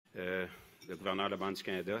le gouverneur de la Banque du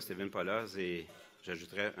Canada, Stephen Poloz, et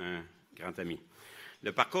j'ajouterais un grand ami.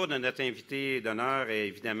 Le parcours de notre invité d'honneur est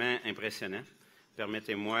évidemment impressionnant.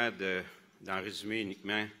 Permettez-moi d'en résumer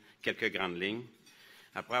uniquement quelques grandes lignes.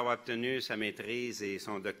 Après avoir obtenu sa maîtrise et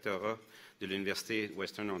son doctorat de l'Université de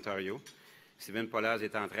Western Ontario, Stephen Poloz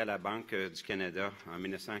est entré à la Banque du Canada en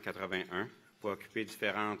 1981 pour occuper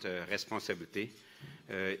différentes responsabilités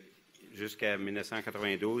jusqu'à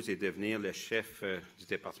 1992 et devenir le chef du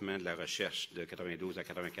département de la recherche de 92 à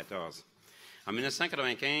 94. En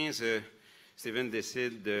 1995, Stephen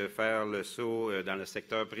décide de faire le saut dans le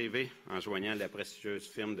secteur privé en joignant la prestigieuse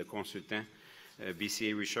firme de consultants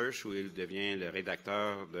BCA Research, où il devient le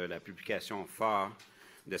rédacteur de la publication phare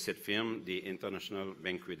de cette firme, des International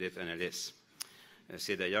Bank Credit Analysts.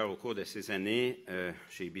 C'est d'ailleurs au cours de ces années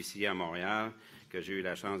chez BCA à Montréal que j'ai eu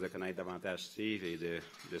la chance de connaître davantage Steve et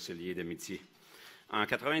de se lier d'amitié. En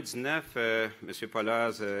 1999, M.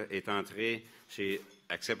 Poloz est entré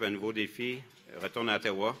accepte un nouveau défi, retourne à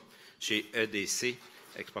Ottawa, chez EDC,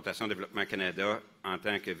 Exportation Développement Canada, en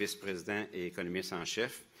tant que vice-président et économiste en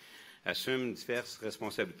chef, assume diverses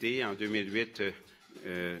responsabilités. En 2008,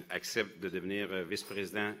 accepte de devenir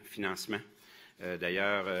vice-président financement.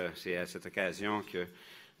 D'ailleurs, c'est à cette occasion que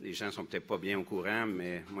les gens ne sont peut-être pas bien au courant,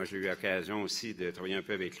 mais moi, j'ai eu l'occasion aussi de travailler un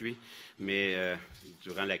peu avec lui. Mais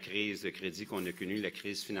durant la crise de crédit qu'on a connue, la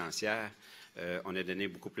crise financière, on a donné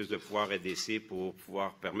beaucoup plus de pouvoir à EDC pour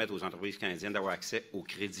pouvoir permettre aux entreprises canadiennes d'avoir accès au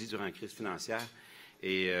crédit durant la crise financière.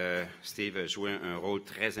 Et Steve a joué un rôle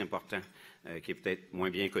très important, qui est peut-être moins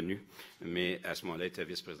bien connu, mais à ce moment-là, il était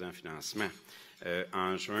vice-président financement.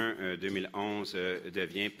 En juin 2011,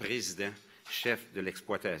 devient président, chef de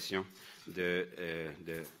l'exploitation de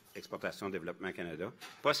Exportation Développement Canada,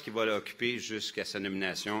 poste qu'il va l'occuper jusqu'à sa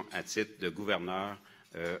nomination à titre de gouverneur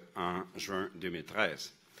en juin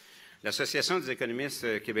 2013. L'Association des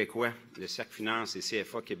économistes québécois, le Cercle Finance et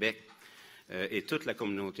CFA Québec et toute la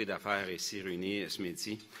communauté d'affaires ici réunie ce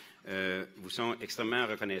midi vous sont extrêmement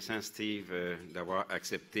reconnaissants, Steve, d'avoir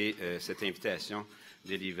accepté cette invitation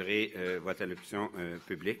de livrer votre allocution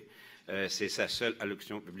publique. C'est sa seule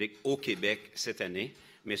allocution publique au Québec cette année,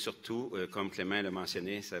 mais surtout, comme Clément l'a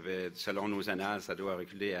mentionné, selon nos annales, ça doit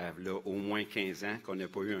reculer à là, au moins 15 ans qu'on n'a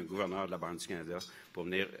pas eu un gouverneur de la Banque du Canada pour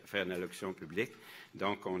venir faire une allocution publique.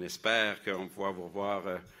 Donc, on espère qu'on va pouvoir vous revoir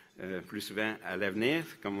plus souvent à l'avenir.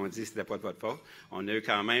 Comme on dit, ce n'était pas de votre faute. On a eu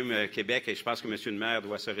quand même Québec, et je pense que M. le maire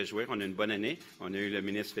doit se réjouir. On a une bonne année. On a eu le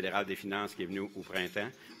ministre fédéral des Finances qui est venu au printemps.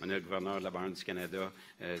 On a le gouverneur de la Banque du Canada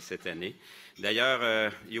cette année.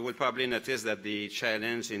 D'ailleurs, you will probably notice that the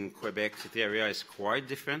challenge in Quebec City area is quite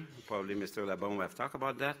different. Probably Mr. Labon will have talked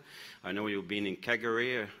about that. I know you've been in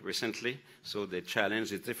Calgary recently, so the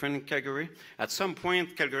challenge is different in Calgary. At some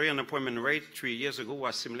point, Calgary unemployment rate 3 years ago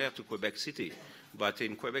was similar to Quebec City. But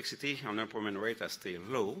in Quebec City, unemployment rate has stayed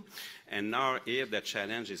low. And now here, the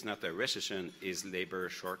challenge is not a recession, it's labor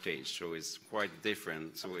shortage. So it's quite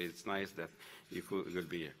different. So it's nice that you could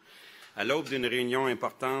be here. À l'aube d'une réunion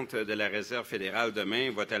importante de la Réserve fédérale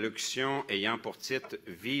demain, votre allocution ayant pour titre «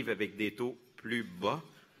 Vivre avec des taux plus bas,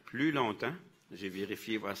 plus longtemps », j'ai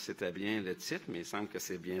vérifié voir si c'était bien le titre, mais il semble que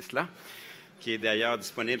c'est bien cela, qui est d'ailleurs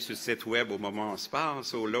disponible sur le site web au moment où on se parle,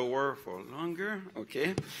 so lower for longer, OK,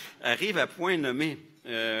 arrive à point nommé,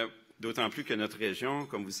 d'autant plus que notre région,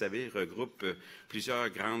 comme vous le savez, regroupe plusieurs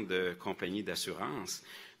grandes compagnies d'assurance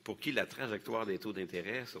pour qui la trajectoire des taux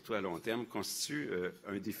d'intérêt, surtout à long terme, constitue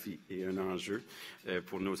un défi et un enjeu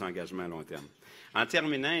pour nos engagements à long terme. En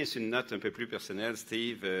terminant, et c'est une note un peu plus personnelle,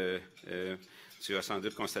 Steve, tu as sans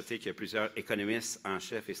doute constaté qu'il y a plusieurs économistes en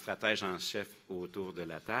chef et stratèges en chef autour de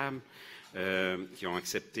la table qui ont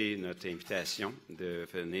accepté notre invitation de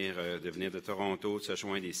venir de Toronto, de se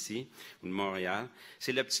joindre ici, ou de Montréal.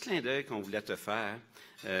 C'est le petit clin d'œil qu'on voulait te faire,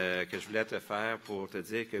 que je voulais te faire pour te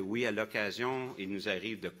dire que oui, à l'occasion, il nous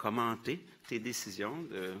arrive de commenter tes décisions,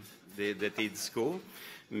 de tes discours,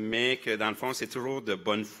 mais que dans le fond, c'est toujours de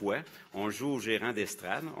bonne foi. On joue au gérant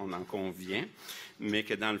d'estrade, on en convient, mais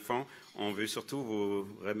que dans le fond, on veut surtout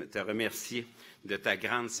te remercier de ta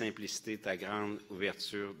grande simplicité, ta grande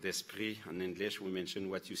ouverture d'esprit. En English, we mention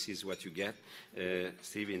what you see is what you get.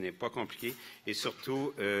 Steve, il n'est pas compliqué. Et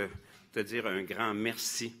surtout, te dire un grand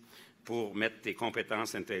merci pour mettre tes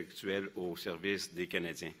compétences intellectuelles au service des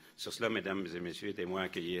Canadiens. Sur cela, mesdames et messieurs, aidez-moi à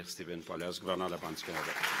accueillir Stephen Poloz, gouverneur de la Banque du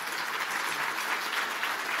Canada.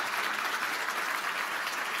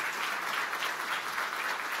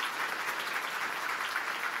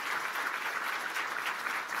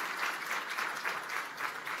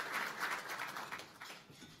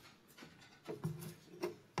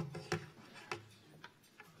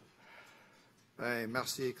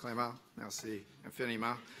 Merci, Clément. Merci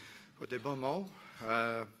infiniment pour des bons mots.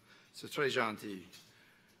 C'est très gentil.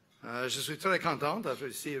 Je suis très content d'être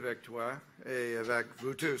ici avec toi et avec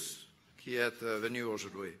vous tous qui êtes venus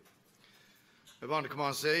aujourd'hui. Avant de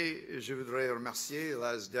commencer, je voudrais remercier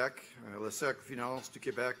l'ASDEC, le Cercle Finance du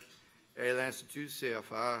Québec et l'Institut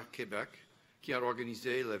CFR Québec qui ont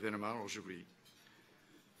organisé l'événement aujourd'hui.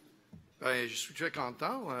 Je suis très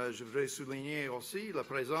content. Je voudrais souligner aussi la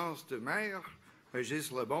présence du maire, Régis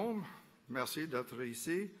Lebaume. Merci d'être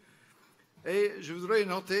ici. Et je voudrais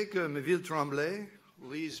noter que Méville Tremblay,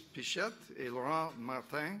 Lise Pichette et Laurent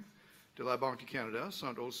Martin de la Banque du Canada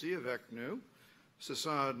sont aussi avec nous. Ce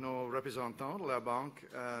sont nos représentants de la Banque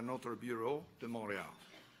à notre bureau de Montréal.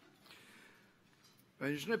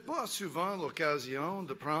 Je n'ai pas souvent l'occasion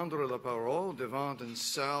de prendre la parole devant une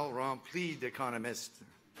salle remplie d'économistes.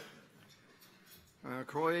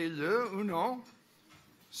 Croyez-le ou non,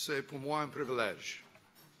 c'est pour moi un privilège.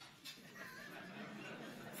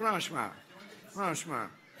 Franchement.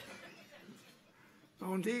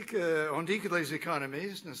 On dit que les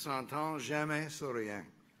économistes ne s'entendent jamais sur rien.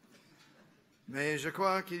 Mais je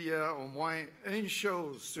crois qu'il y a au moins une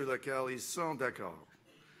chose sur laquelle ils sont d'accord.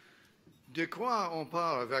 De quoi on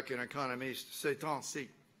parle avec un économiste ces temps-ci?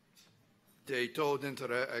 Des taux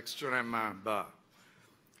d'intérêt extrêmement bas.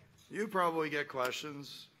 You probably get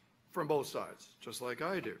questions from both sides, just like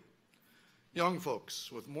I do. Young folks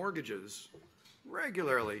with mortgages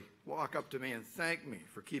regularly walk up to me and thank me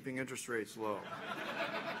for keeping interest rates low.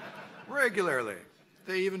 Regularly.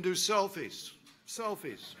 They even do selfies.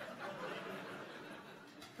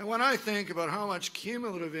 And when I think about how much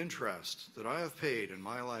cumulative interest that I have paid in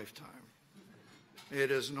my lifetime,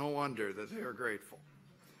 it is no wonder that they are grateful.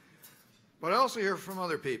 But I also hear from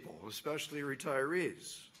other people, especially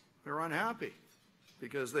retirees. They're unhappy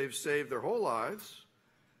because they've saved their whole lives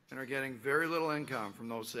and are getting very little income from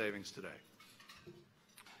those savings today.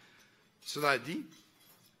 Cela dit,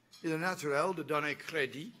 il est naturel de donner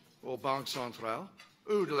crédit aux banques centrales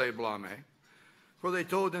ou de les blâmer pour des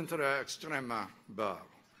taux d'intérêt extrêmement bas.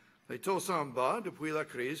 Les taux sont bas depuis la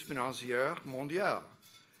crise financière mondiale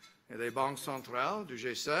et les banques centrales du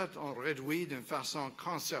G7 ont réduit d'une façon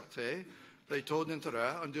concertée les taux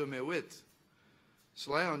d'intérêt en 2008.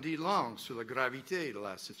 Cela en dit long sur la gravité de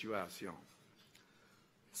la situation.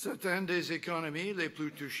 Certaines des économies les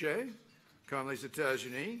plus touchées, comme les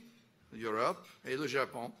États-Unis, l'Europe et le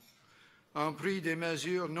Japon, ont pris des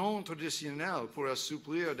mesures non traditionnelles pour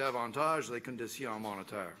assouplir davantage les conditions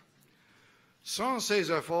monétaires. Sans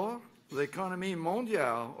ces efforts, l'économie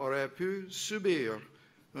mondiale aurait pu subir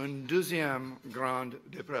une deuxième grande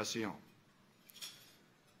dépression.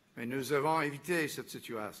 Mais nous avons évité cette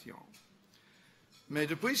situation. Mais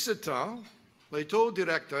depuis ce temps, les taux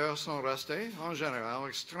directeurs sont restés, en général,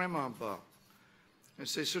 extrêmement bas. Et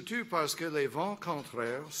c'est surtout parce que les vents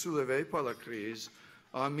contraires soulevés par la crise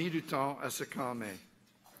ont mis du temps à se calmer.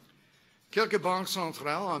 Quelques banques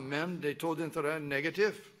centrales ont même des taux d'intérêt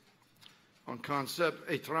négatifs, un concept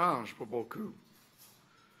étrange pour beaucoup.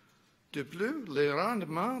 De plus, les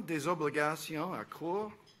rendements des obligations à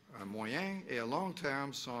court, à moyen et à long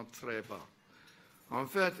terme sont très bas. En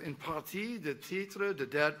fait, une partie des titres de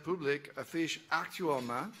dette publique affiche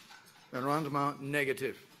actuellement un rendement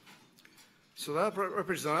négatif. Cela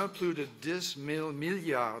représente plus de 10 000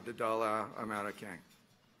 milliards de dollars américains.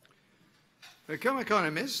 Et comme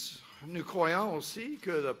économistes, nous croyons aussi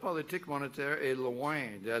que la politique monétaire est loin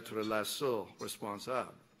d'être la seule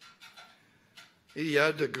responsable. Il y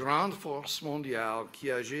a de grandes forces mondiales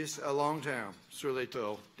qui agissent à long terme sur les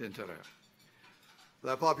taux d'intérêt.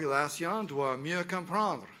 La population doit mieux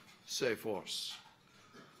comprendre ces forces.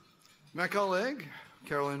 Ma collègue,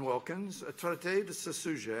 Caroline Wilkins, a traité de ce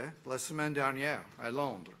sujet la semaine dernière à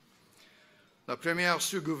Londres. La première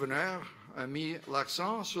sous-gouverneure a mis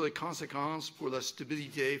l'accent sur les conséquences pour la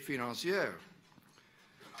stabilité financière.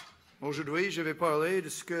 Aujourd'hui, je vais parler de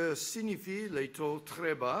ce que signifient les taux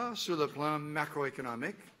très bas sur le plan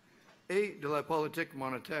macroéconomique et de la politique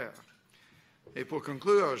monétaire. Et pour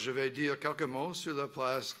conclure, je vais dire quelques mots sur la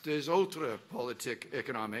place des autres politiques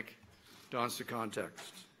économiques dans ce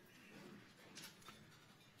contexte.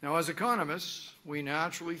 Now, as economists, we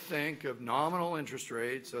naturally think of nominal interest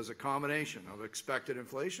rates as a combination of expected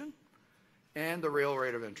inflation and the real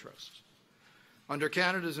rate of interest. Under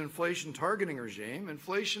Canada's inflation targeting regime,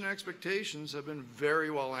 inflation expectations have been very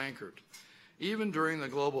well anchored, even during the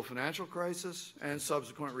global financial crisis and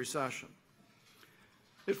subsequent recession.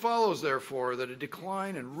 It follows, therefore, that a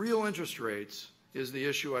decline in real interest rates is the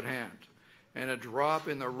issue at hand, and a drop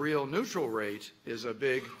in the real neutral rate is a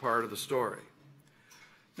big part of the story.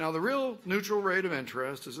 Now, the real neutral rate of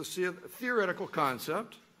interest is a theoretical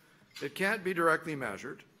concept. It can't be directly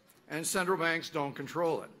measured, and central banks don't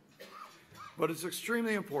control it. But it's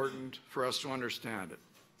extremely important for us to understand it.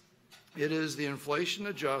 It is the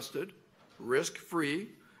inflation-adjusted, risk-free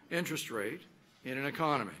interest rate in an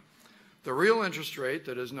economy. The real interest rate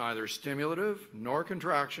that is neither stimulative nor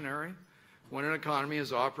contractionary when an economy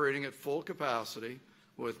is operating at full capacity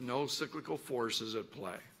with no cyclical forces at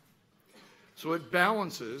play. So it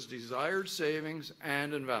balances desired savings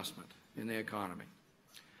and investment in the economy.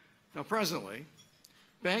 Now, presently,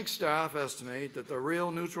 bank staff estimate that the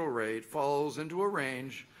real neutral rate falls into a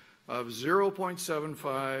range of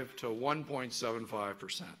 0.75 to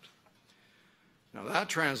 1.75%. Now, that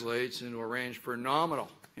translates into a range for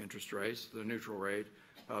nominal interest rates, the neutral rate,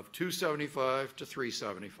 of 2.75 to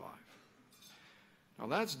 3.75. Now,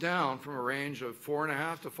 that's down from a range of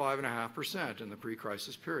 4.5 to 5.5% in the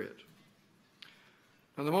pre-crisis period.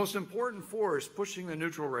 Now, the most important force pushing the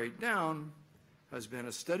neutral rate down has been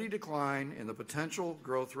a steady decline in the potential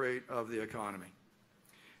growth rate of the economy.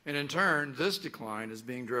 And in turn, this decline is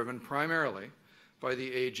being driven primarily by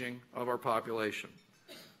the aging of our population,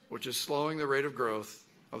 which is slowing the rate of growth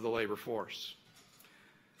of the labor force.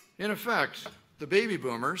 In effect, the baby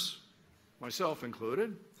boomers, myself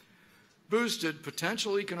included, boosted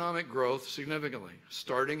potential economic growth significantly,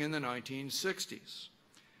 starting in the 1960s.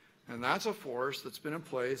 And that's a force that's been in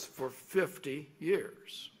place for 50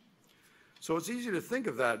 years. So it's easy to think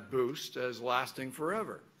of that boost as lasting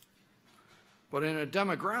forever. But in a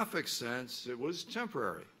demographic sense, it was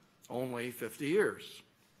temporary, only 50 years.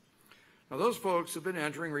 Now, those folks have been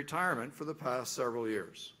entering retirement for the past several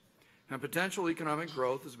years, and potential economic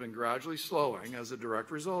growth has been gradually slowing as a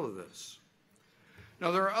direct result of this.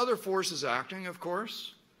 Now, there are other forces acting, of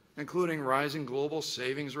course, including rising global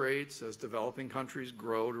savings rates as developing countries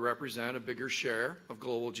grow to represent a bigger share of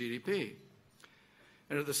global GDP.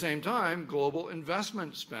 And at the same time, global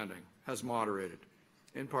investment spending has moderated,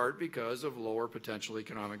 in part because of lower potential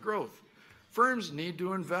economic growth. Firms need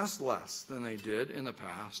to invest less than they did in the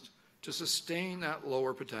past to sustain that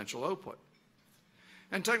lower potential output.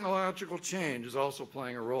 And technological change is also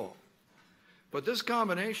playing a role. But this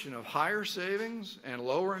combination of higher savings and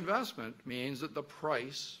lower investment means that the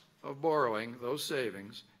price of borrowing those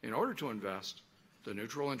savings in order to invest, the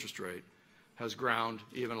neutral interest rate, has ground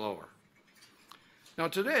even lower. Now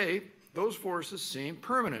today, those forces seem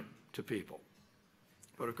permanent to people.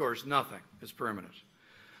 But of course, nothing is permanent.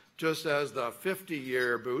 Just as the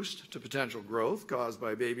 50-year boost to potential growth caused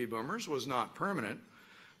by baby boomers was not permanent,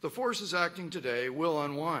 the forces acting today will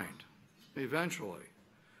unwind eventually.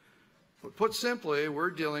 But put simply,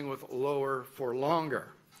 we're dealing with lower for longer,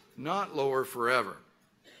 not lower forever.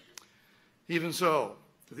 Even so,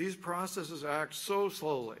 these processes act so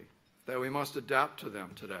slowly that we must adapt to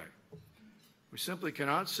them today. We simply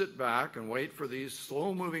cannot sit back and wait for these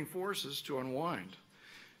slow-moving forces to unwind.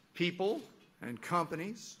 People and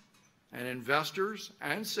companies and investors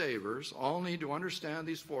and savers all need to understand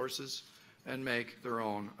these forces and make their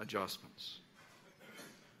own adjustments.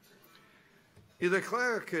 Il est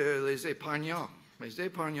clair que les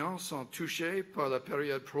épargnants sont touchés par la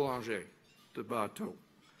période prolongée de bas taux.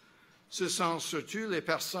 Ce sont surtout les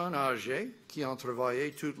personnes âgées qui ont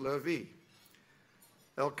travaillé toute leur vie.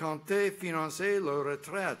 Elles comptaient financer leur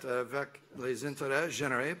retraite avec les intérêts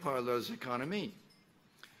générés par leurs économies.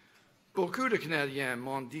 Beaucoup de Canadiens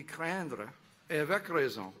m'ont dit craindre, et avec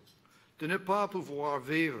raison, de ne pas pouvoir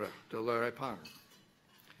vivre de leur épargne.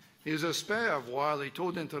 Ils espèrent voir les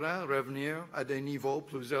taux d'intérêt revenir à des niveaux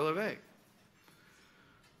plus élevés.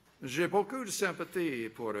 J'ai beaucoup de sympathie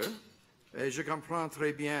pour eux et je comprends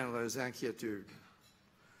très bien leurs inquiétudes.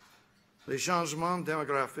 Les changements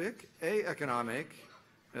démographiques et économiques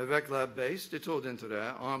avec la baisse des taux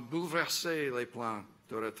d'intérêt ont bouleversé les plans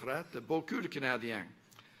de retraite de beaucoup de Canadiens.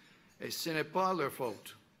 Et ce n'est pas leur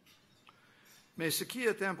faute. Mais ce qui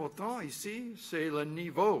est important ici, c'est le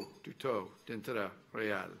niveau du taux d'intérêt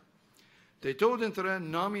réel. Des taux d'intérêt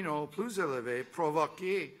nominaux plus élevés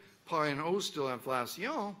provoqués par une hausse de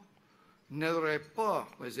l'inflation n'aideraient pas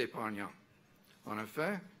les épargnants. En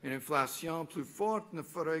effet, une inflation plus forte ne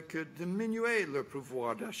ferait que diminuer leur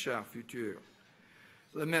pouvoir d'achat futur.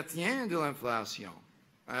 Le maintien de l'inflation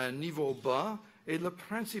à un niveau bas est le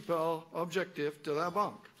principal objectif de la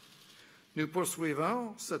banque. Nous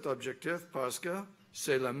poursuivons cet objectif parce que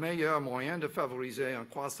c'est le meilleur moyen de favoriser une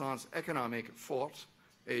croissance économique forte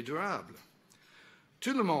et durable.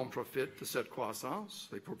 Tout le monde profite de cette croissance,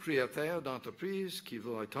 les propriétaires d'entreprises qui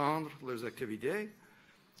veulent étendre leurs activités,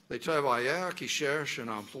 les travailleurs qui cherchent un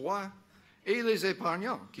emploi et les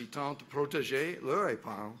épargnants qui tentent de protéger leur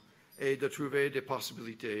épargne et de trouver des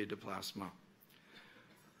possibilités de placement.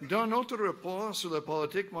 Dans notre rapport sur la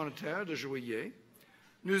politique monétaire de juillet,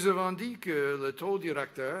 Nous avons dit que le taux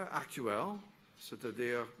directeur actuel,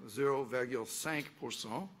 c'est-à-dire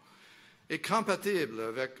 0,5%, est compatible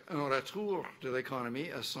avec un retour de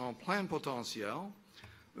l'économie à son plein potentiel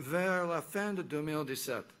vers la fin de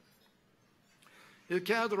 2017. Il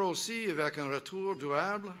cadre aussi avec un retour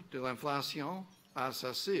durable de l'inflation à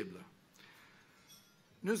sa cible.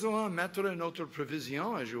 Nous allons mettre notre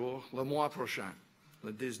prévision à jour le mois prochain,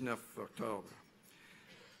 le 19 octobre.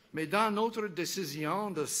 Mais dans notre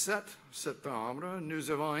décision de 7 septembre,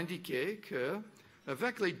 nous avons indiqué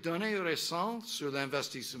qu'avec les données récentes sur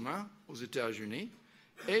l'investissement aux États-Unis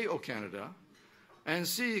et au Canada,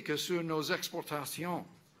 ainsi que sur nos exportations,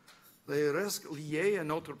 les risques liés à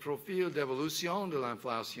notre profil d'évolution de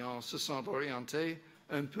l'inflation se sont orientés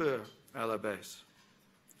un peu à la baisse.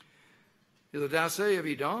 Il est assez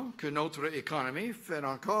évident que notre économie fait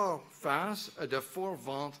encore face à de fortes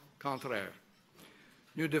ventes contraires.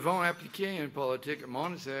 Nous devons appliquer une politique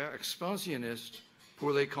monétaire expansionniste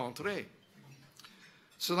pour les contrer.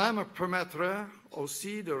 Cela me permettra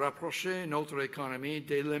aussi de rapprocher notre économie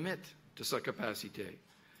des limites de sa capacité.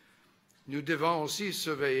 Nous devons aussi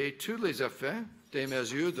surveiller tous les effets des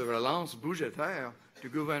mesures de relance budgétaire du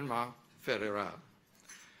gouvernement fédéral.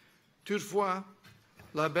 Toutefois,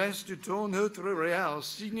 la baisse du taux neutre réel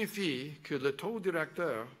signifie que le taux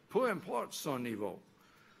directeur, peu importe son niveau,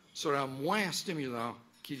 sera moins stimulant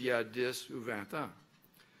qu'il y a 10 ou 20 ans.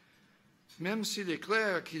 Même s'il est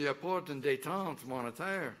clair qu'il apporte une détente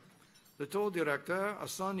monétaire, le taux directeur à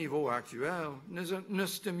son niveau actuel ne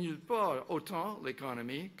stimule pas autant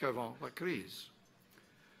l'économie qu'avant la crise.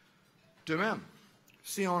 De même,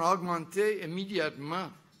 si on augmentait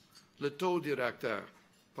immédiatement le taux directeur,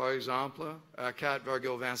 par exemple à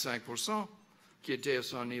 4,25%, qui était à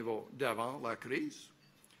son niveau d'avant la crise,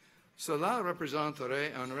 cela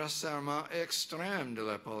représenterait un resserrement extrême de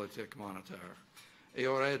la politique monétaire et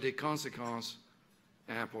aurait des conséquences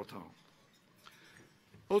importantes.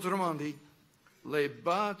 Autrement dit, les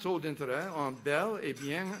bas taux d'intérêt ont bel et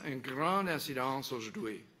bien une grande incidence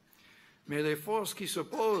aujourd'hui, mais les forces qui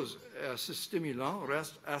s'opposent à ce stimulant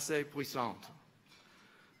restent assez puissantes.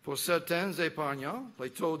 Pour certains épargnants, les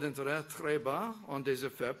taux d'intérêt très bas ont des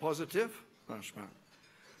effets positifs, franchement.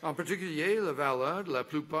 En particulier, la valeur de la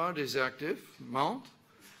plupart des actifs monte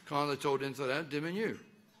quand le taux d'intérêt diminue.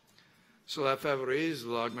 Cela favorise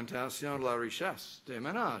l'augmentation de la richesse des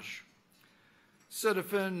ménages. Cet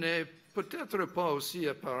effet n'est peut-être pas aussi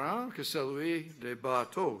apparent que celui des bas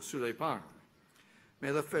taux sur l'épargne,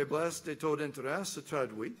 mais la faiblesse des taux d'intérêt se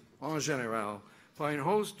traduit, en général, par une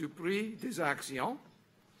hausse du prix des actions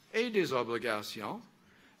et des obligations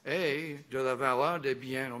et de la valeur des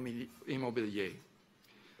biens immobiliers.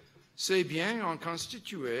 Ces biens ont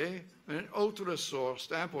constitué une autre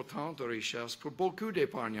source importante de richesse pour beaucoup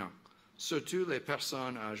d'épargnants, surtout les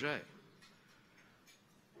personnes âgées.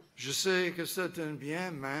 Je sais que c'est une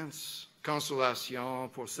bien mince consolation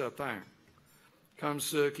pour certains, comme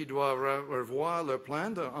ceux qui doivent revoir leur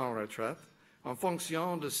plan en retraite en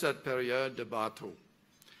fonction de cette période de bas taux.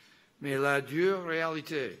 Mais la dure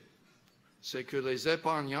réalité, c'est que les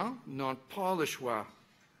épargnants n'ont pas le choix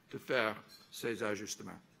de faire ces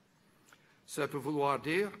ajustements. Ça peut vouloir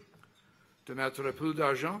dire de mettre plus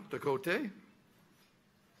d'argent de côté,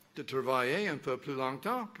 de travailler un peu plus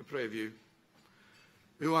longtemps que prévu,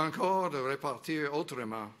 ou encore de répartir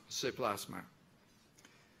autrement ses placements.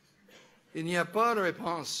 Il n'y a pas de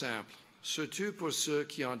réponse simple, surtout pour ceux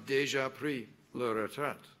qui ont déjà pris leur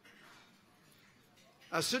retraite.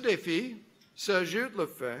 À ce défi s'ajoute le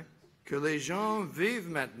fait que les gens vivent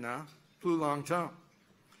maintenant plus longtemps.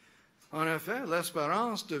 En effet,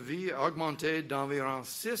 l'espérance de vie a augmenté d'environ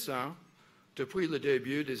 6 ans depuis le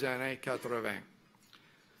début des années 80.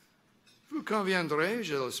 Vous conviendrez,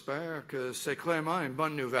 je l'espère, que c'est clairement une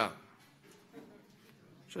bonne nouvelle.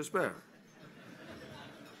 J'espère.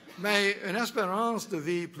 Mais une espérance de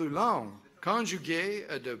vie plus longue, conjuguée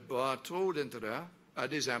à de bas taux d'intérêt, a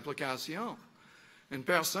des implications. Une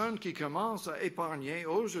personne qui commence à épargner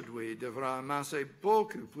aujourd'hui devra amasser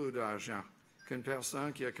beaucoup plus d'argent qu'une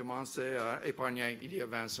personne qui a commencé à épargner il y a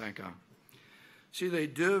 25 ans. Si les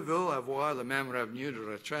deux veulent avoir le même revenu de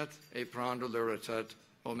retraite et prendre leur retraite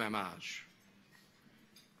au même âge.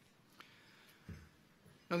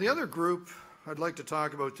 Now, the other group I'd like to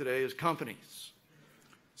talk about today is companies,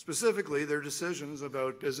 specifically their decisions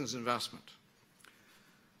about business investment.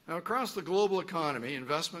 Now, across the global economy,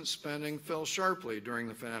 investment spending fell sharply during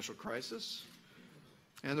the financial crisis,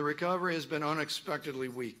 and the recovery has been unexpectedly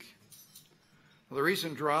weak. The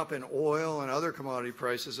recent drop in oil and other commodity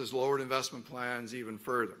prices has lowered investment plans even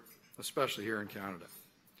further, especially here in Canada.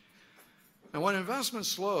 Now, when investment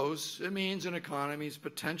slows, it means an economy's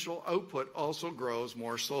potential output also grows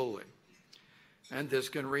more slowly. And this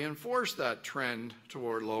can reinforce that trend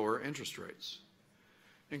toward lower interest rates.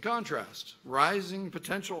 In contrast, rising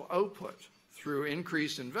potential output through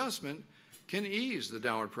increased investment can ease the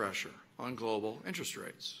downward pressure on global interest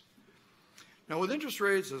rates. Now, with interest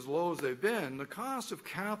rates as low as they've been, the cost of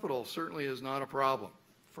capital certainly is not a problem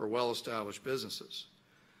for well-established businesses.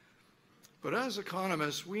 But as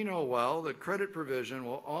economists, we know well that credit provision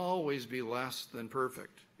will always be less than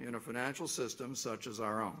perfect in a financial system such as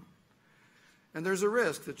our own. And there's a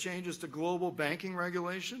risk that changes to global banking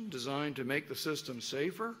regulation designed to make the system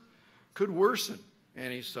safer could worsen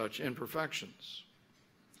any such imperfections.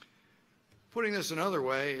 Putting this another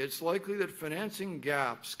way, it's likely that financing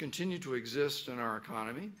gaps continue to exist in our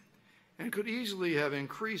economy and could easily have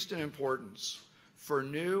increased in importance for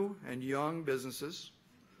new and young businesses,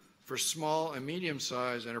 for small and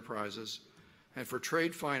medium-sized enterprises, and for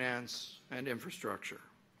trade finance and infrastructure.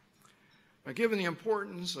 Now, given the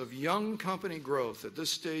importance of young company growth at this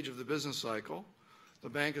stage of the business cycle, the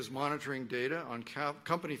bank is monitoring data on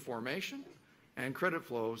company formation and credit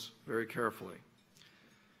flows very carefully.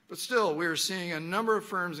 But still, we are seeing a number of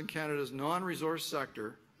firms in Canada's non-resource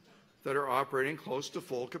sector that are operating close to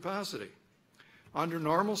full capacity. Under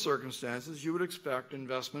normal circumstances, you would expect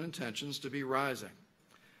investment intentions to be rising.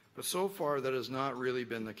 But so far, that has not really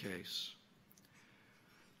been the case.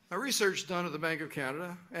 Now, research done at the Bank of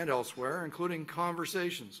Canada and elsewhere, including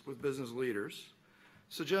conversations with business leaders,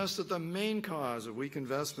 suggests that the main cause of weak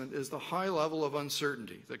investment is the high level of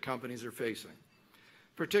uncertainty that companies are facing,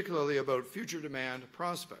 particularly about future demand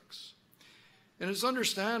prospects. And it's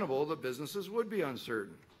understandable that businesses would be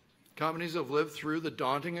uncertain. Companies have lived through the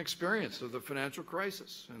daunting experience of the financial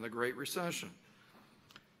crisis and the Great Recession.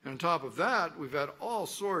 And on top of that, we've had all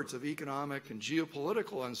sorts of economic and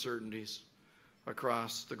geopolitical uncertainties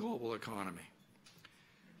across the global economy.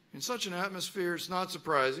 In such an atmosphere, it's not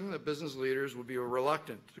surprising that business leaders would be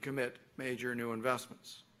reluctant to commit major new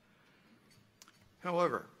investments.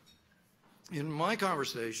 However, in my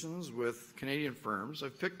conversations with Canadian firms,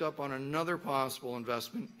 I've picked up on another possible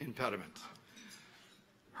investment impediment.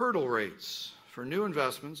 Hurdle rates for new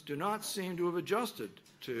investments do not seem to have adjusted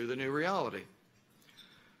to the new reality.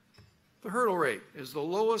 The hurdle rate is the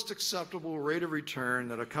lowest acceptable rate of return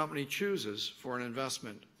that a company chooses for an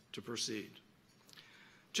investment to proceed.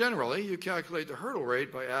 Generally, you calculate the hurdle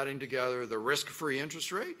rate by adding together the risk-free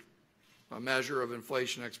interest rate, a measure of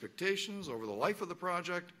inflation expectations over the life of the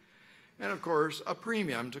project, and of course, a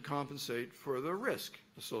premium to compensate for the risk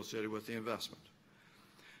associated with the investment.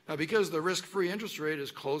 Now, because the risk-free interest rate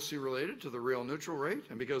is closely related to the real neutral rate,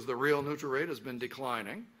 and because the real neutral rate has been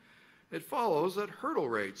declining, it follows that hurdle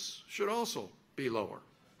rates should also be lower,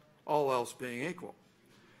 all else being equal.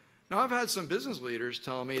 Now, I've had some business leaders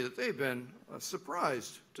tell me that they've been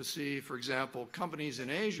surprised to see, for example, companies in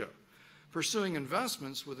Asia pursuing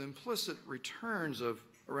investments with implicit returns of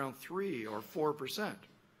around 3 or 4%,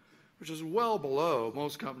 which is well below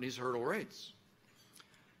most companies' hurdle rates.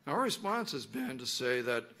 Now, our response has been to say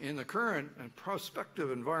that in the current and prospective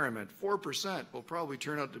environment, 4% will probably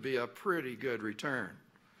turn out to be a pretty good return.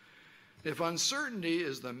 If uncertainty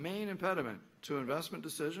is the main impediment to investment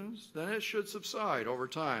decisions, then it should subside over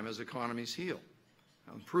time as economies heal,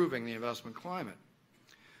 improving the investment climate.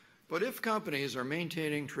 But if companies are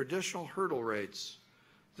maintaining traditional hurdle rates,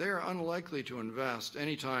 they are unlikely to invest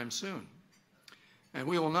anytime soon. And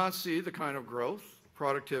we will not see the kind of growth,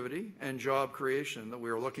 productivity, and job creation that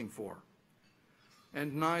we are looking for.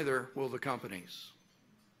 And neither will the companies.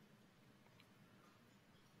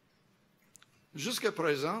 Jusqu'à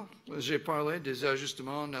présent, j'ai parlé des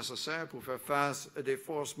ajustements nécessaires pour faire face à des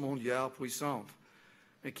forces mondiales puissantes,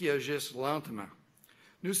 mais qui agissent lentement.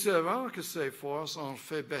 Nous savons que ces forces ont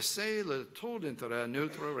fait baisser le taux d'intérêt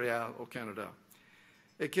neutre réel au Canada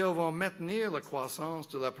et qu'elles vont maintenir la croissance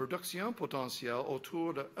de la production potentielle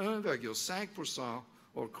autour de 1,5%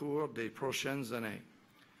 au cours des prochaines années.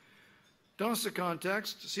 Dans ce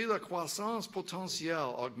contexte, si la croissance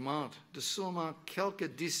potentielle augmente de seulement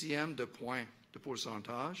quelques dixièmes de points de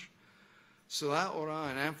pourcentage, cela aura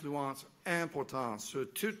une influence importante sur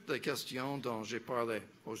toutes les questions dont j'ai parlé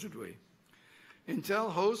aujourd'hui. Une telle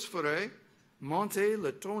hausse ferait monter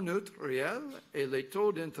le taux neutre réel et les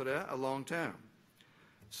taux d'intérêt à long terme.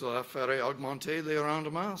 Cela ferait augmenter les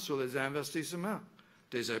rendements sur les investissements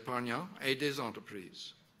des épargnants et des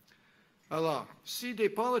entreprises. Alors, si des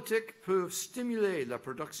politiques peuvent stimuler la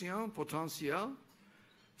production potentielle,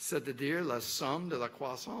 c'est-à-dire la somme de la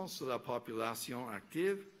croissance de la population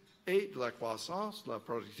active et de la croissance de la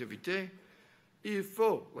productivité, il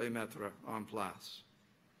faut les mettre en place.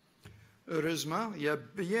 Heureusement, il y a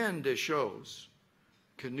bien des choses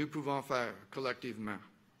que nous pouvons faire collectivement.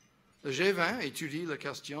 Le G20 étudie la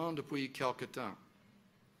question depuis quelque temps.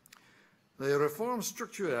 Les réformes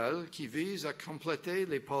structurelles qui visent à compléter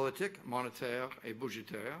les politiques monétaires et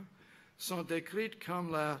budgétaires sont décrites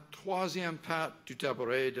comme la troisième patte du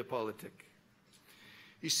tabouret de politique.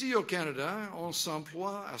 Ici au Canada, on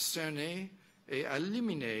s'emploie à cerner et à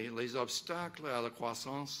éliminer les obstacles à la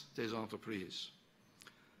croissance des entreprises.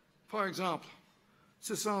 Par exemple,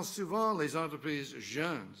 ce sont souvent les entreprises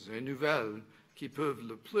jeunes et nouvelles qui peuvent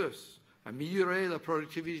le plus améliorer la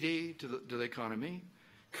productivité de l'économie,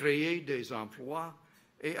 créer des emplois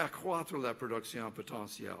et accroître la production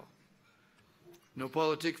potentielle. Nos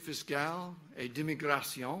politiques fiscales et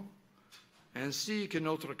d'immigration, ainsi que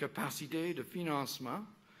notre capacité de financement,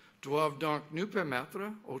 doivent donc nous permettre,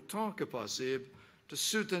 autant que possible, de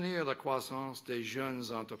soutenir la croissance des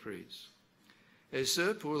jeunes entreprises. Et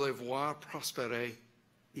ce, pour les voir prospérer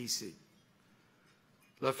ici.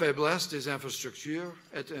 La faiblesse des infrastructures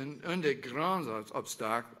est un des grands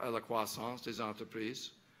obstacles à la croissance des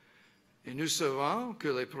entreprises. Et nous savons que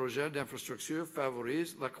les projets d'infrastructure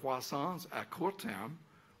favorisent la croissance à court terme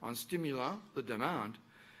en stimulant la demande,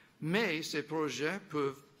 mais ces projets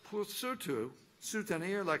peuvent surtout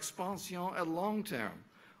soutenir l'expansion à long terme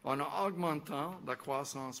en augmentant la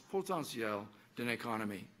croissance potentielle d'une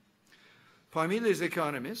économie. Parmi les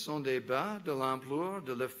économistes, on débat de l'ampleur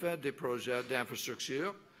de l'effet des projets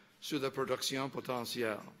d'infrastructure sur la production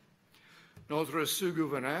potentielle. Notre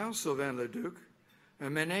sous-gouverneur, Sylvain Leduc, a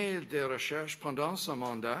mené des recherches pendant son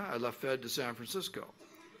mandat à la Fed de San Francisco.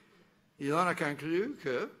 Il en a conclu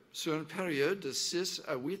que, sur une période de 6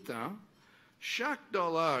 à 8 ans, chaque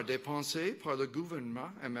dollar dépensé par le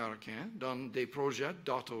gouvernement américain dans des projets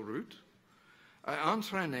d'autoroute a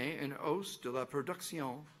entraîné une hausse de la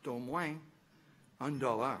production d'au moins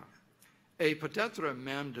 $1, et peut-être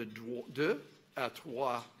même de 2 à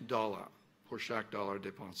 3 dollars pour chaque dollar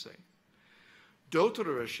dépensé. D'autres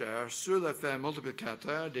recherches sur l'effet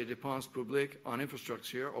multiplicateur des dépenses publiques en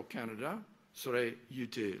infrastructure au Canada seraient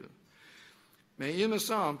utiles. Mais il me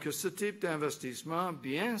semble que ce type d'investissement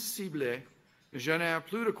bien ciblé génère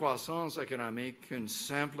plus de croissance économique qu'une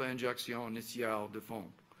simple injection initiale de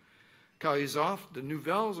fonds, car ils offrent de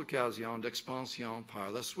nouvelles occasions d'expansion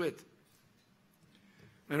par la suite.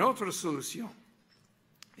 Une autre solution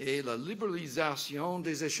est la libéralisation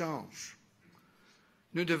des échanges.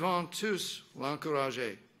 Nous devons tous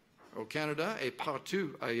l'encourager, au Canada et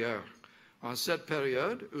partout ailleurs, en cette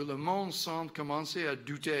période où le monde semble commencer à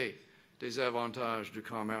douter des avantages du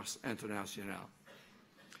commerce international.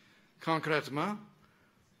 Concrètement,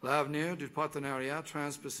 l'avenir du partenariat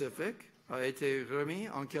transpacifique a été remis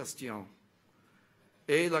en question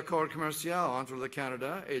et l'accord commercial entre le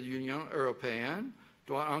Canada et l'Union européenne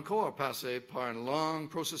doit encore passer par un long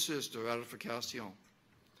processus de ratification.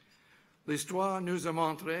 L'histoire nous a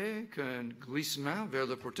montré qu'un glissement vers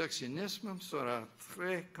le protectionnisme sera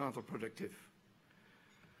très contre-productif.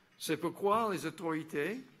 C'est pourquoi les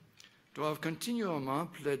autorités doivent continuellement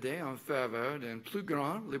plaider en faveur d'une plus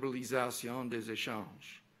grande libéralisation des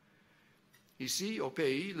échanges. Ici, au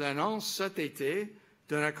pays, l'annonce cet été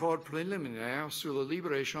d'un accord préliminaire sur le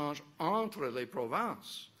libre-échange entre les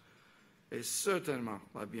provinces est certainement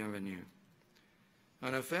la bienvenue.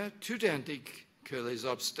 En effet, tout indique que les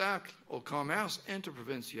obstacles au commerce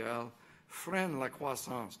interprovincial freinent la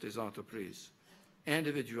croissance des entreprises,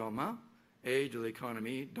 individuellement et de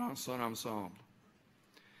l'économie dans son ensemble.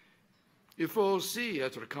 Il faut aussi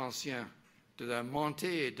être conscient de la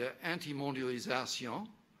montée de l'antimondialisation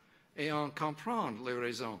et en comprendre les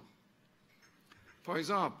raisons. Par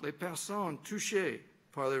exemple, les personnes touchées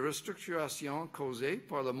par les restructurations causées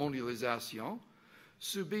par la mondialisation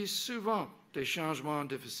subissent souvent des changements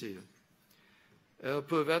difficiles. Elles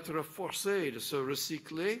peuvent être forcées de se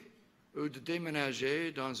recycler ou de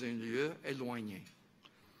déménager dans un lieu éloigné.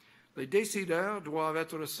 Les décideurs doivent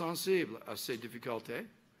être sensibles à ces difficultés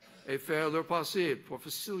et faire leur possible pour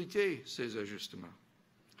faciliter ces ajustements.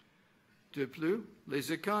 De plus,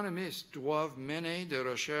 les économistes doivent mener des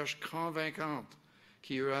recherches convaincantes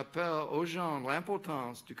qui rappellent aux gens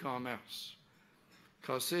l'importance du commerce,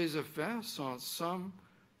 car ces effets sont somme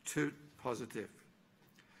toute positifs.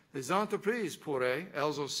 Les entreprises pourraient,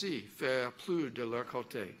 elles aussi, faire plus de leur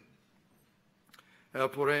côté. Elles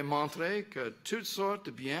pourraient montrer que toutes sortes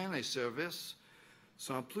de biens et services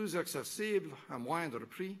sont plus accessibles à moindre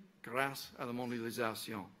prix grâce à la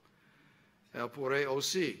mondialisation. Elles pourraient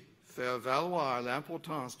aussi faire valoir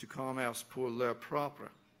l'importance du commerce pour leurs propres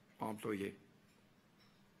employés.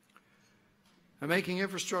 And making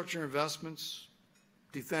infrastructure investments,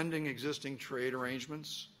 defending existing trade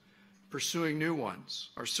arrangements, pursuing new ones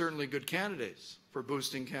are certainly good candidates for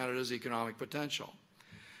boosting Canada's economic potential.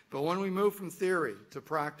 But when we move from theory to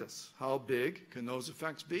practice, how big can those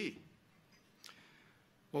effects be?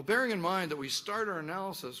 Well, bearing in mind that we start our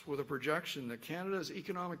analysis with a projection that Canada's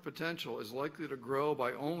economic potential is likely to grow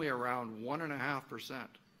by only around 1.5%,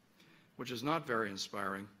 which is not very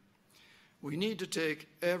inspiring, we need to take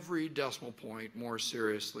every decimal point more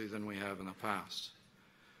seriously than we have in the past.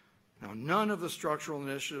 Now, none of the structural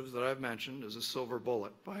initiatives that I've mentioned is a silver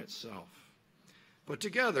bullet by itself, but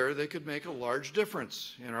together they could make a large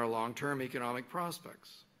difference in our long-term economic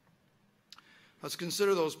prospects. Let's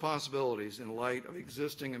consider those possibilities in light of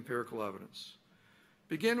existing empirical evidence.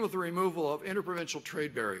 Begin with the removal of interprovincial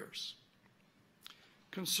trade barriers.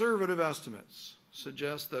 Conservative estimates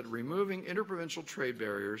suggest that removing interprovincial trade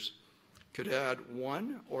barriers could add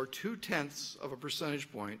 1 or 2/10 of a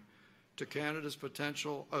percentage point to Canada's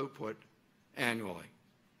potential output annually.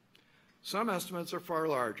 Some estimates are far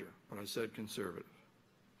larger, but I said conservative.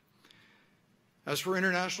 As for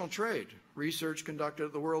international trade, research conducted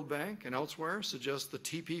at the World Bank and elsewhere suggests the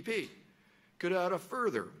TPP could add a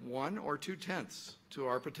further 1 or 2/10 to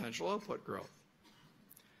our potential output growth.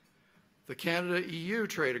 The Canada-EU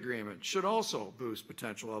trade agreement should also boost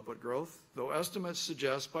potential output growth, though estimates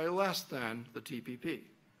suggest by less than the TPP.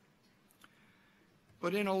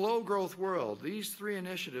 But in a low-growth world, these three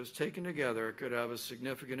initiatives taken together could have a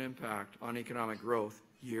significant impact on economic growth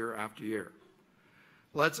year after year.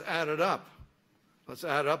 Let's add it up. Let's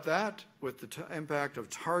add up that with the impact of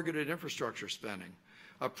targeted infrastructure spending.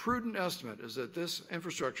 A prudent estimate is that this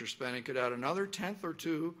infrastructure spending could add another 1/10 or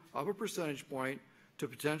 2 of a percentage point to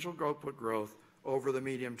potential output growth over the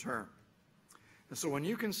medium term. And so when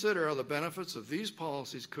you consider how the benefits of these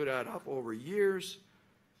policies could add up over years,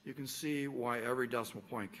 you can see why every decimal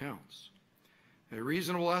point counts. A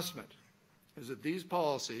reasonable estimate is that these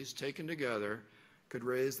policies taken together could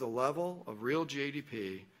raise the level of real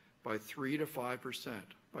GDP by 3 to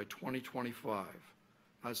 5% by 2025.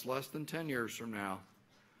 That's less than 10 years from now.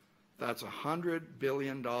 That's $100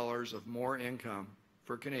 billion of more income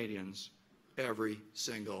for Canadians every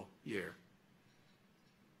single year.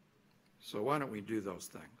 So why don't we do those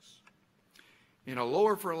things? In a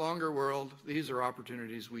lower for longer world, these are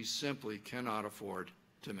opportunities we simply cannot afford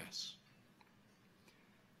to miss.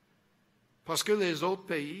 Parce que les autres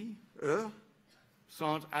pays, eux,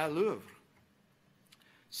 sont à l'œuvre.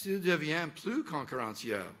 S'il devient plus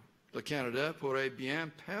concurrentiel, le Canada pourrait bien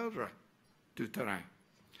perdre du terrain.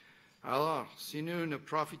 Alors, si nous ne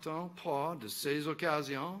profitons pas de ces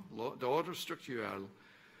occasions d'ordre structurel,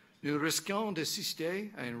 nous risquons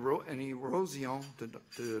d'assister à une érosion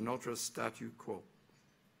de notre statu quo.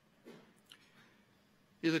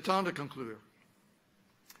 Il est temps de conclure.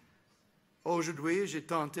 Aujourd'hui, j'ai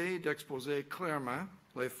tenté d'exposer clairement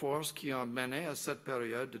les forces qui ont mené à cette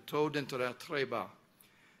période de taux d'intérêt très bas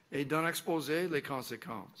et d'en exposer les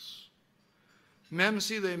conséquences. Même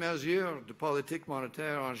si les mesures de politique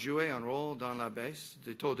monétaire ont joué un rôle dans la baisse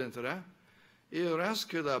des taux d'intérêt, il reste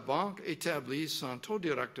que la Banque établit son taux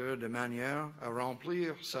directeur de manière à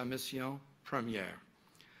remplir sa mission première,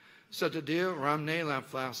 c'est-à-dire ramener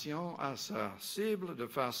l'inflation à sa cible de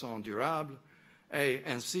façon durable et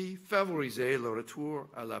ainsi favoriser le retour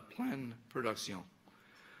à la pleine production.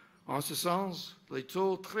 En ce sens, les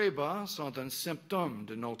taux très bas sont un symptôme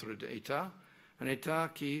de notre État, un État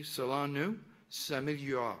qui, selon nous,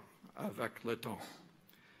 s'améliore avec le temps.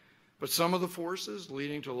 But some of the forces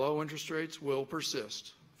leading to low interest rates will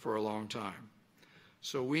persist for a long time.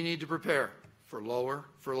 So we need to prepare for lower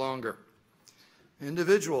for longer.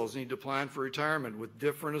 Individuals need to plan for retirement with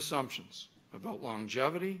different assumptions about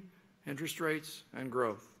longevity, interest rates, and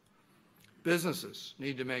growth. Businesses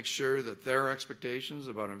need to make sure that their expectations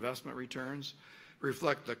about investment returns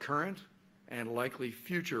reflect the current and likely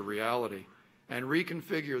future reality and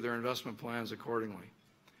reconfigure their investment plans accordingly.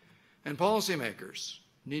 And policymakers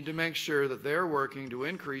need to make sure that they're working to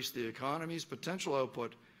increase the economy's potential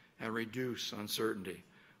output and reduce uncertainty,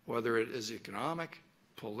 whether it is economic,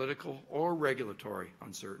 political, or regulatory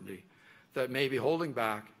uncertainty that may be holding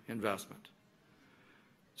back investment.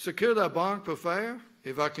 Ce que la Banque peut faire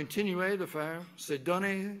et va continuer de faire, c'est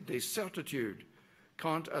donner des certitudes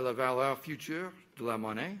quant à la valeur future de la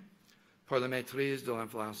monnaie par la maîtrise de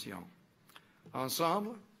l'inflation.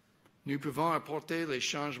 Ensemble, nous pouvons apporter les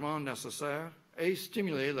changements nécessaires et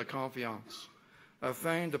stimuler la confiance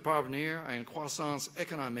afin de parvenir à une croissance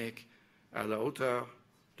économique à la hauteur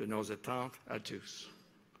de nos attentes à tous.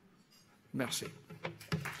 Merci.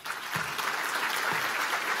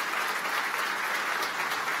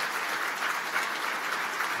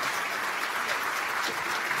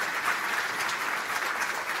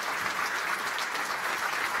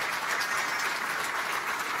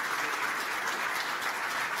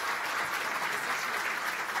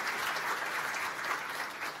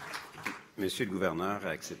 Monsieur le gouverneur a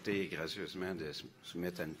accepté gracieusement de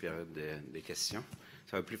soumettre à une période de questions.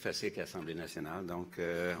 Ça va être plus facile qu'à l'Assemblée nationale. Donc,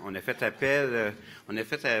 on a fait appel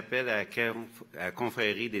à la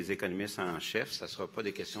confrérie des économistes en chef. Ça ne sera pas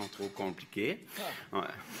des questions trop compliquées.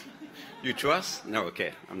 You trust? No, OK.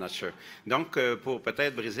 I'm not sure. Donc, pour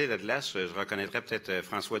peut-être briser la glace, je reconnaîtrais peut-être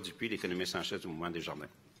François Dupuis, l'économiste en chef du mouvement des Jardins.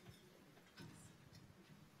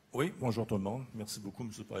 Oui, bonjour tout le monde. Merci beaucoup, M.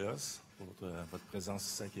 Poloz, pour votre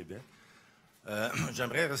présence ici à Québec.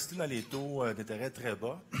 J'aimerais rester dans les taux d'intérêt très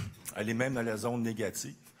bas, aller même dans la zone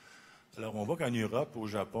négative. Alors, on voit qu'en Europe, au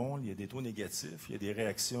Japon, il y a des taux négatifs, il y a des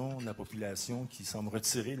réactions de la population qui semblent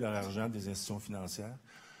retirer leur argent des institutions financières.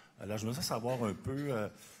 Alors, je voudrais savoir un peu,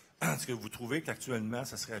 est-ce que vous trouvez qu'actuellement,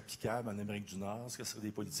 ça serait applicable en Amérique du Nord? Est-ce que ce serait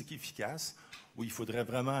des politiques efficaces ou il faudrait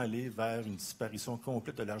vraiment aller vers une disparition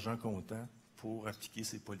complète de l'argent comptant pour appliquer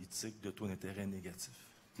ces politiques de taux d'intérêt négatifs?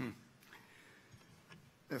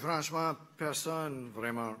 Et franchement, personne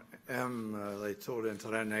vraiment aime les taux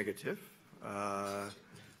d'intérêt négatifs. Je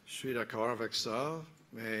suis d'accord avec ça,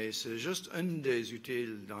 mais c'est juste une des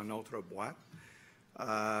utiles dans notre boîte.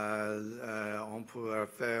 On peut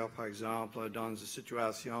faire, par exemple, dans une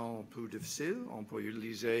situation plus difficile, on peut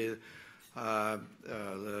utiliser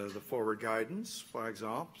le forward guidance, par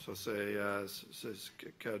exemple. Ça, c'est ce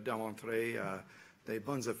qui a démontré des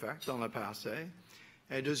bons effets dans le passé.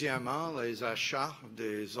 Et deuxièmement, les achats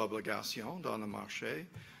des obligations dans le marché,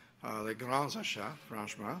 les grands achats,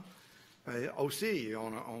 franchement. Et aussi,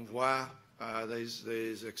 on voit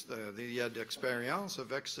il y a d'expérience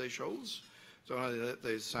avec ces choses dans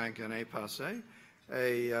les 5 années passées.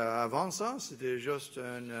 Et avant ça, c'était juste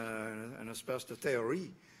une espèce de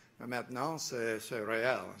théorie. Mais maintenant, c'est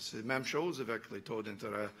réel. C'est la même chose avec les taux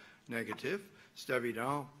d'intérêt négatifs. C'est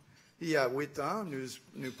évident. Il y a 8 ans, nous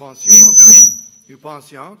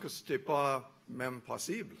pensions que ce n'était pas même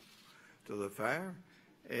possible de le faire.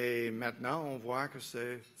 Et maintenant, on voit que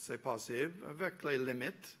c'est possible avec les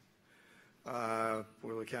limites.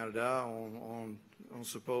 Pour le Canada, on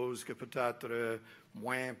suppose que peut-être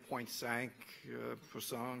moins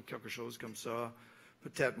 0,5%, quelque chose comme ça,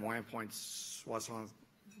 peut-être moins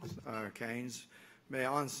 0,75%. Mais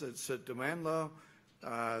en ce domaine-là,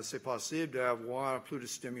 c'est possible d'avoir plus de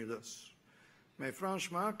stimulus. Mais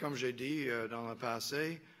franchement, comme j'ai dit dans le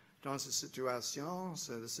passé, dans cette situation,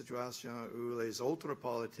 c'est la situation où les autres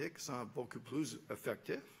politiques sont beaucoup plus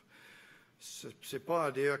effectives. C'est pas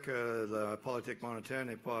à dire que la politique monétaire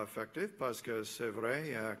n'est pas effective, parce que c'est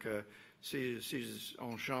vrai que si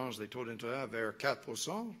on change les taux d'intérêt vers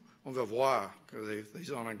 4%, on va voir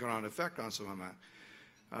qu'ils ont un grand effet en ce moment.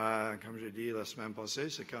 Comme j'ai dit la semaine passée,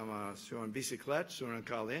 c'est comme sur une bicyclette, sur une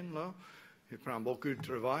colline, là. Il prend beaucoup de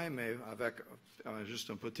travail, mais avec juste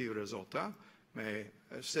un petit résultat. Mais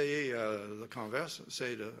essayez le converse,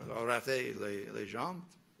 essayez de rater les jambes,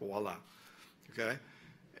 voilà. Okay?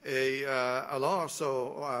 Et alors,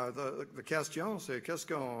 la question, c'est qu'est-ce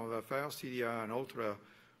qu'on va faire s'il y a un autre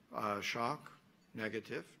choc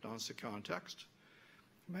négatif dans ce contexte?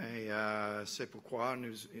 Mais c'est pourquoi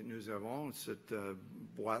nous avons cette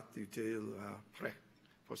boîte utile prête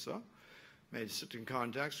pour ça. Mais c'est un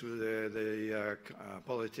contexte où les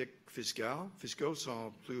politiques fiscaux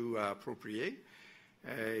sont plus appropriées.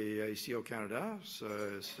 Et ici au Canada,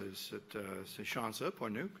 c'est chanceux pour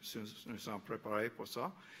nous, nous sommes préparés pour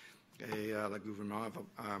ça. Et le gouvernement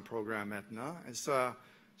a un programme maintenant. Et ça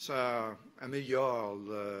améliore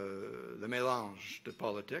le mélange de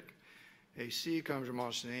politiques. Et ici, comme je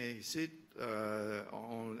mentionnais ici,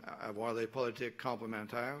 avoir des politiques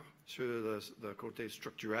complémentaires sur le côté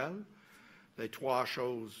structurel, les trois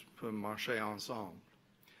choses peuvent marcher ensemble.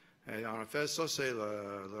 Et en fait, ça, c'est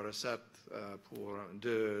la recette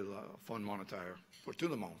de la Fonds monétaire pour tout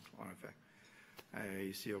le monde, en effet. Et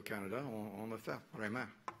ici au Canada, on le fait vraiment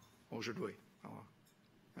aujourd'hui. Alors,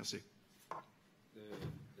 merci.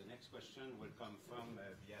 The next question will come from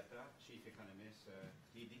Beata, Chief Economist,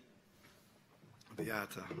 DD.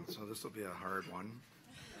 Beata, so this will be a hard one.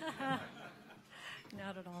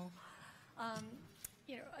 Not at all.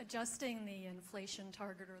 Adjusting the inflation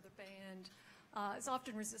target or the band is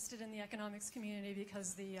often resisted in the economics community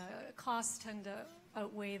because the costs tend to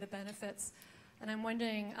outweigh the benefits. And I'm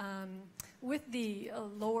wondering, with the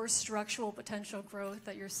lower structural potential growth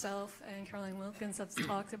that yourself and Caroline Wilkins have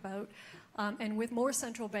talked about, and with more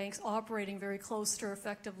central banks operating very close to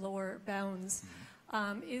effective lower bounds,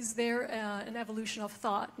 is there an evolution of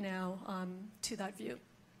thought now to that view?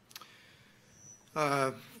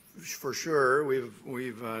 For sure,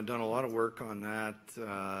 we've done a lot of work on that.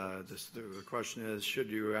 The question is, should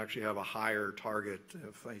you actually have a higher target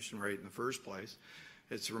inflation rate in the first place?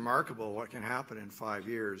 it's remarkable what can happen in 5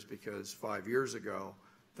 years, because 5 years ago,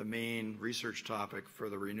 the main research topic for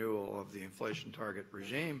the renewal of the inflation target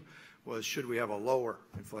regime was, should we have a lower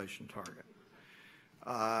inflation target?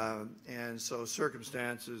 And so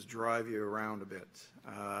circumstances drive you around a bit.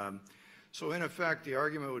 So in effect, the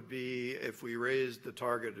argument would be, if we raised the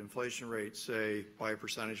target inflation rate, say, by a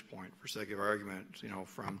percentage point, for sake of argument,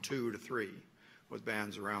 from 2 to 3, with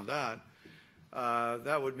bands around that,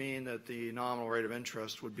 that would mean that the nominal rate of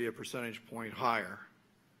interest would be a percentage point higher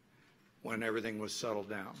when everything was settled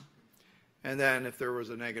down. And then if there was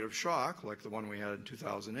a negative shock, like the one we had in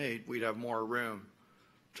 2008, we'd have more room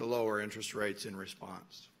to lower interest rates in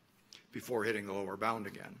response before hitting the lower bound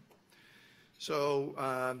again. So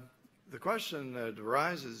the question that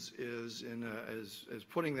arises is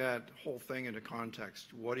putting that whole thing into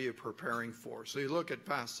context. What are you preparing for? So you look at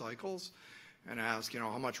past cycles and ask,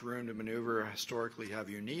 how much room to maneuver historically have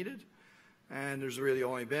you needed? And there's really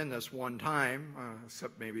only been this one time,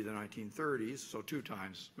 except maybe the 1930s, so 2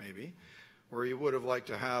 times maybe, where you would have liked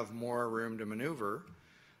to have more room to maneuver.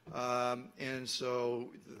 And so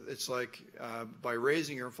it's like by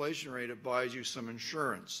raising your inflation rate, it buys you some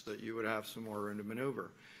insurance that you would have some more room to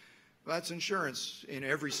maneuver. That's insurance in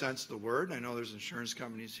every sense of the word. I know there's insurance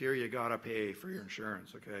companies here. You got to pay for your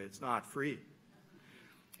insurance, okay? It's not free.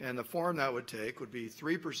 And the form that would take would be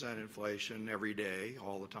 3% inflation every day,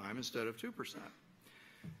 all the time, instead of 2%.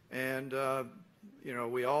 And,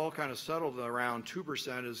 we all kind of settled around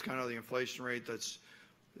 2% as kind of the inflation rate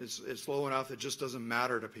it's low enough it just doesn't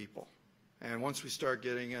matter to people. And once we start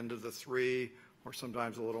getting into the 3 or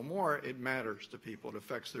sometimes a little more, it matters to people. It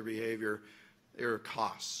affects their behavior. There are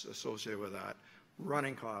costs associated with that.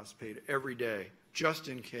 Running costs paid every day, just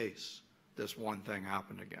in case this one thing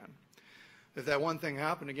happened again. If that one thing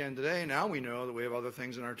happened again today, now we know that we have other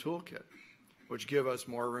things in our toolkit, which give us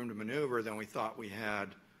more room to maneuver than we thought we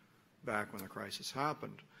had back when the crisis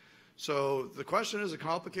happened. So the question is a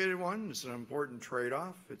complicated one. It's an important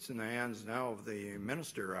trade-off. It's in the hands now of the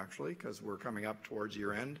minister, actually, because we're coming up towards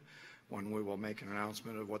year end, when we will make an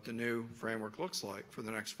announcement of what the new framework looks like for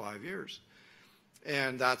the next 5 years.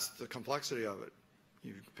 And that's the complexity of it.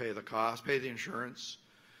 You pay the cost, pay the insurance,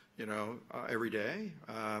 every day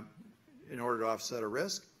in order to offset a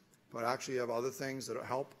risk, but actually you have other things that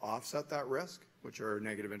help offset that risk, which are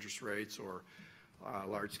negative interest rates or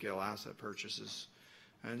large-scale asset purchases.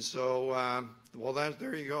 And so,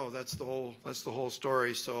 there you go. That's the whole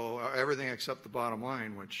story. So everything except the bottom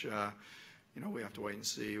line, which we have to wait and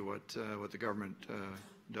see what the government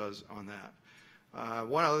does on that.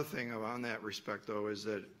 One other thing on that respect, though, is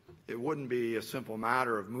that it wouldn't be a simple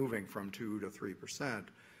matter of moving from 2 to 3%.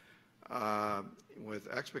 With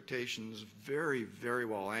expectations very, very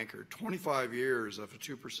well anchored. 25 years of a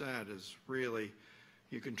 2% is really,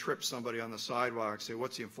 you can trip somebody on the sidewalk, say,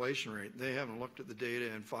 what's the inflation rate? They haven't looked at the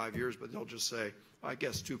data in 5 years, but they'll just say, I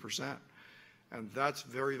guess 2%. And that's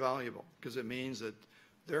very valuable, because it means that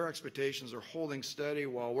their expectations are holding steady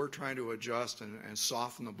while we're trying to adjust and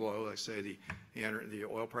soften the blow, like say the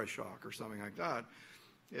oil price shock or something like that.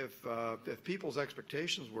 If people's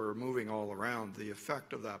expectations were moving all around, the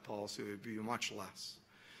effect of that policy would be much less.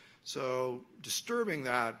 So disturbing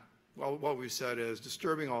that, well, what we said is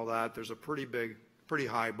disturbing all that, there's a pretty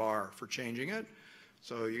high bar for changing it.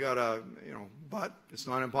 So you gotta, but it's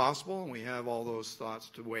not impossible, and we have all those thoughts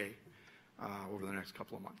to weigh over the next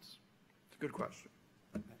couple of months. It's a good question.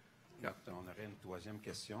 On aurait une troisième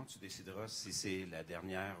question. Tu décideras si c'est la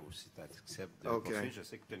dernière ou si tu acceptes de poursuivre. Je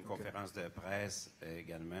sais que tu as une conférence de presse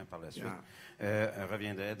également par la suite.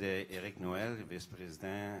 Reviendrait d'Éric Noël,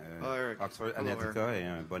 vice-président Oxford Analytica et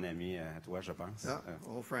un bon ami à toi, je pense.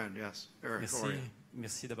 Old friend, yes. Eric,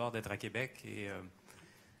 merci d'abord d'être à Québec. Et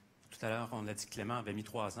tout à l'heure, on a dit que Clément avait mis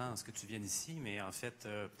 3 ans à ce que tu viennes ici, mais en fait,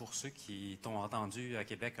 pour ceux qui t'ont entendu à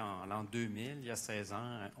Québec en l'an 2000, il y a 16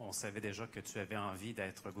 ans, on savait déjà que tu avais envie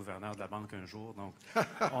d'être gouverneur de la Banque un jour. Donc,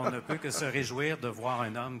 on ne peut que se réjouir de voir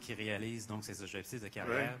un homme qui réalise donc ses objectifs de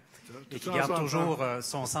carrière et qui garde toujours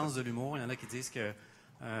son sens de l'humour. Il y en a qui disent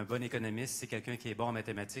qu'un bon économiste, c'est quelqu'un qui est bon en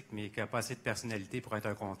mathématiques, mais qui n'a pas assez de personnalité pour être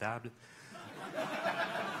un comptable.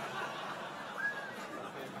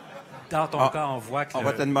 Dans ton cas, on voit que... On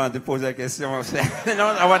va te demander de poser la question. Sinon, on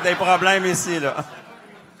va avoir des problèmes ici, là.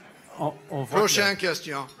 On voit prochaine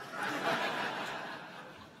question.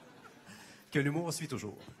 Que l'humour suit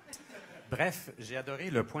toujours. Bref, j'ai adoré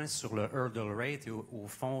le point sur le hurdle rate et au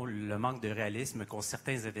fond, le manque de réalisme qu'ont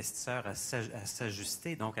certains investisseurs à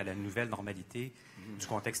s'ajuster donc à la nouvelle normalité du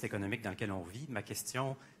contexte économique dans lequel on vit. Ma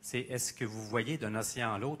question, c'est est-ce que vous voyez d'un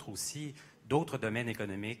océan à l'autre aussi d'autres domaines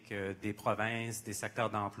économiques, des provinces, des secteurs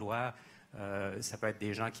d'emploi, Ça peut être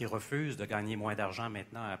des gens qui refusent de gagner moins d'argent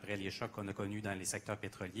maintenant après les chocs qu'on a connus dans les secteurs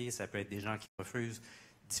pétroliers. Ça peut être des gens qui refusent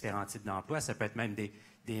différents types d'emplois. Ça peut être même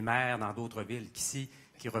des maires dans d'autres villes qu'ici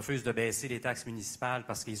qui refusent de baisser les taxes municipales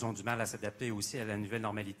parce qu'ils ont du mal à s'adapter aussi à la nouvelle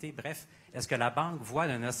normalité. Bref, est-ce que la Banque voit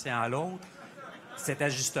d'un océan à l'autre cet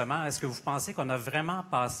ajustement? Est-ce que vous pensez qu'on a vraiment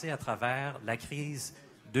passé à travers la crise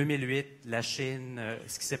 2008, la Chine,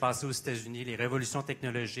 ce qui s'est passé aux États-Unis, les révolutions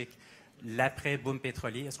technologiques, l'après-boom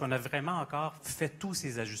pétrolier? Est-ce qu'on a vraiment encore fait tous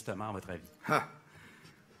ces ajustements, à votre avis?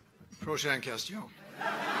 Prochaine question.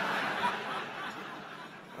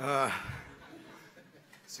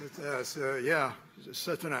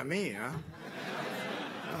 C'est un ami, hein?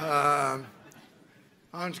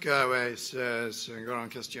 En tout cas, oui, c'est une grande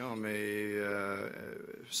question, mais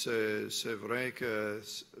c'est vrai que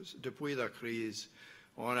depuis la crise,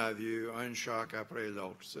 on a vu un choc après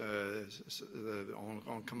l'autre.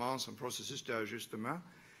 On commence un processus d'ajustement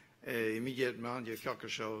et immédiatement, il y a quelque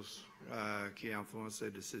chose qui influence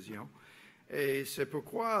les décisions. Et c'est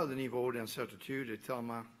pourquoi le niveau d'incertitude est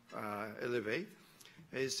tellement élevé.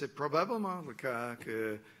 Et c'est probablement le cas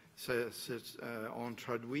que on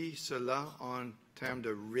traduit cela en termes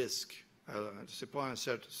de risque. Ce n'est pas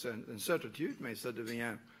une certitude, mais ça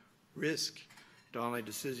devient risque dans les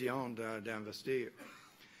décisions d'investir.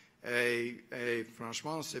 Et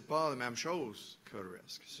franchement, ce n'est pas la même chose que le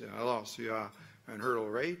risque. Alors, s'il y a un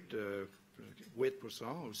hurdle rate de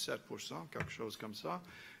 8% ou 7%, quelque chose comme ça,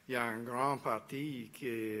 il y a une grande partie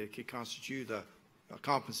qui constitue la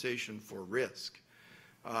compensation for risk.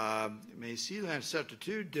 Mais si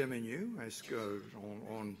l'incertitude diminue, est-ce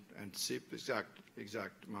qu'on anticipe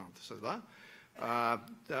exactement cela?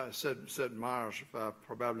 Cette marge va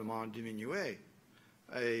probablement diminuer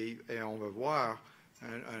et on va voir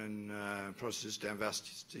un processus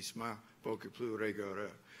d'investissement beaucoup plus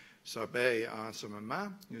rigoureux. En ce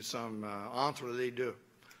moment, nous sommes entre les deux.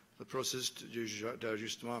 Le processus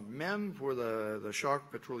d'ajustement, même pour le choc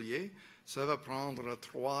pétrolier, ça va prendre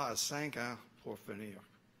 3 à 5 ans pour finir.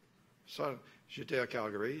 Ça, j'étais à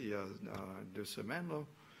Calgary il y a 2 semaines.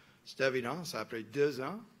 C'est évident, après 2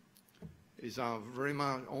 ans, ils ont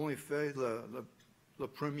vraiment only fait les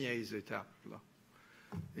premières étapes. Là.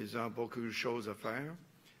 Ils ont beaucoup de choses à faire.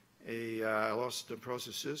 Et alors, c'est un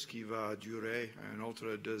processus qui va durer un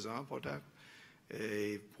autre 2 ans peut-être.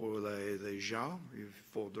 Et pour les gens, il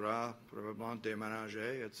faudra probablement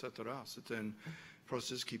déménager, etc. C'est un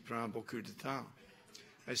processus qui prend beaucoup de temps.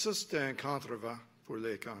 Et ça, c'est un contrevent pour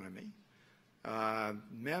l'économie.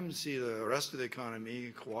 Même si le reste de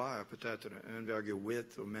l'économie croît à peut-être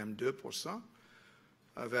 1,8 ou même 2%,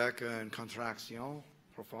 avec une contraction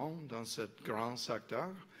profonde dans ce grand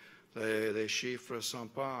secteur, les chiffres ne sont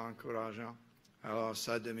pas encourageants. Alors,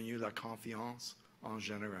 ça diminue la confiance en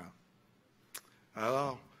général.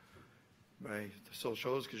 Alors, la seule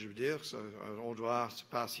chose que je veux dire, c'est qu'on doit se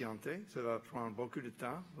patienter. Ça va prendre beaucoup de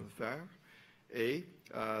temps de le faire. Et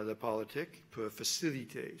la politique peut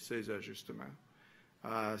faciliter ces ajustements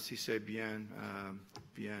si c'est bien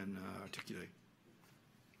articulé.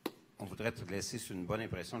 On voudrait te laisser sur une bonne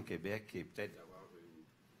impression de Québec et peut-être avoir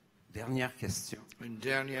une dernière question. Une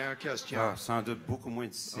dernière question. Sans doute beaucoup moins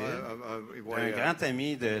difficile. Un grand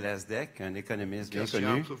ami de l'ASDEC, un économiste bien connu.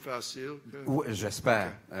 Question plus facile. Oui,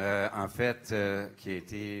 j'espère. Okay. En fait, qui a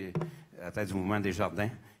été à la tête du mouvement des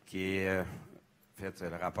Jardins, qui a fait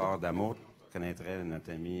le rapport d'amour. Connaîtrait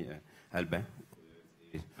notre ami Albin.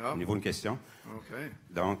 Au niveau d'une question. OK.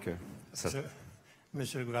 Donc,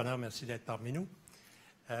 Monsieur le gouverneur, merci d'être parmi nous.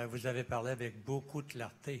 Vous avez parlé avec beaucoup de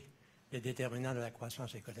clarté des déterminants de la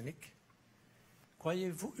croissance économique.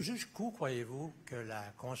 Jusqu'où croyez-vous que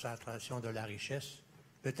la concentration de la richesse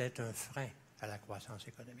peut être un frein à la croissance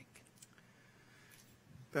économique?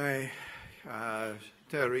 Bien,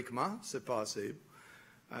 théoriquement, c'est possible.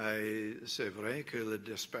 C'est vrai que la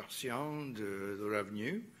dispersion de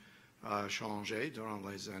revenus a changé durant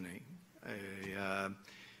les années.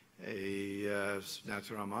 Et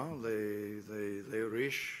naturellement, les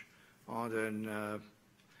riches ont une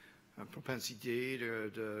propensité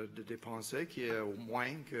de dépenser qui est au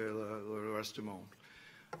moins que le reste du monde.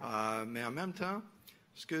 Mais en même temps,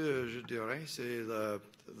 ce que je dirais, c'est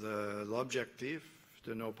l'objectif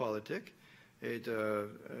de nos politiques et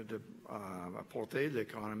d'apporter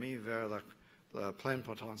l'économie vers le plein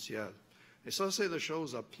potentiel. Et ça, c'est la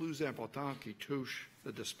chose la plus importante qui touche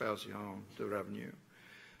la dispersion de revenus.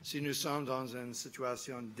 Si nous sommes dans une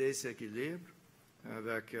situation de déséquilibre,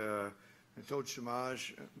 avec un taux de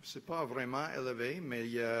chômage, ce n'est pas vraiment élevé, mais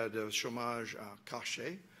il y a du chômage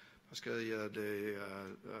caché, parce qu'il y a des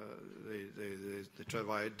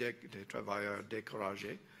travailleurs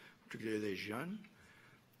découragés, en particulier les jeunes.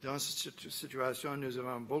 Dans cette situation, nous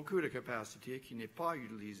avons beaucoup de capacités qui n'est pas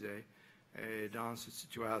utilisées. Et dans cette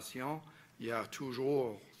situation, il y a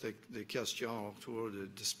toujours des questions autour de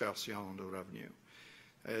dispersion de revenus.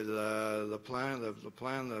 Et le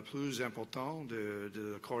plan le plus important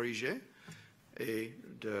de corriger est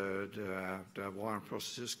d'avoir un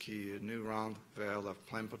processus qui nous rende vers le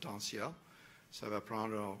plein potentiel. Ça va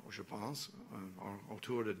prendre, je pense,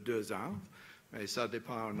 autour de 2 ans, mais ça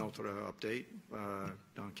dépend de notre update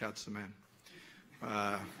dans 4 semaines.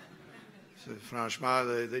 Franchement,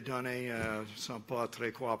 les données ne sont pas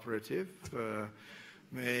très coopératives,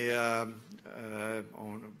 mais ça,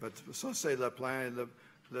 c'est le plan.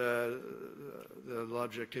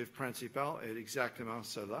 L'objectif principal est exactement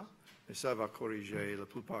cela, et ça va corriger la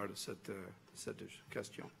plupart de cette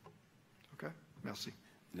question. OK? Merci.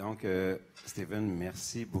 Donc, Stephen,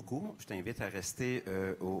 merci beaucoup. Je t'invite à rester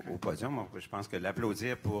au podium. Je pense que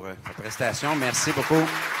l'applaudir pour ta prestation. Merci beaucoup.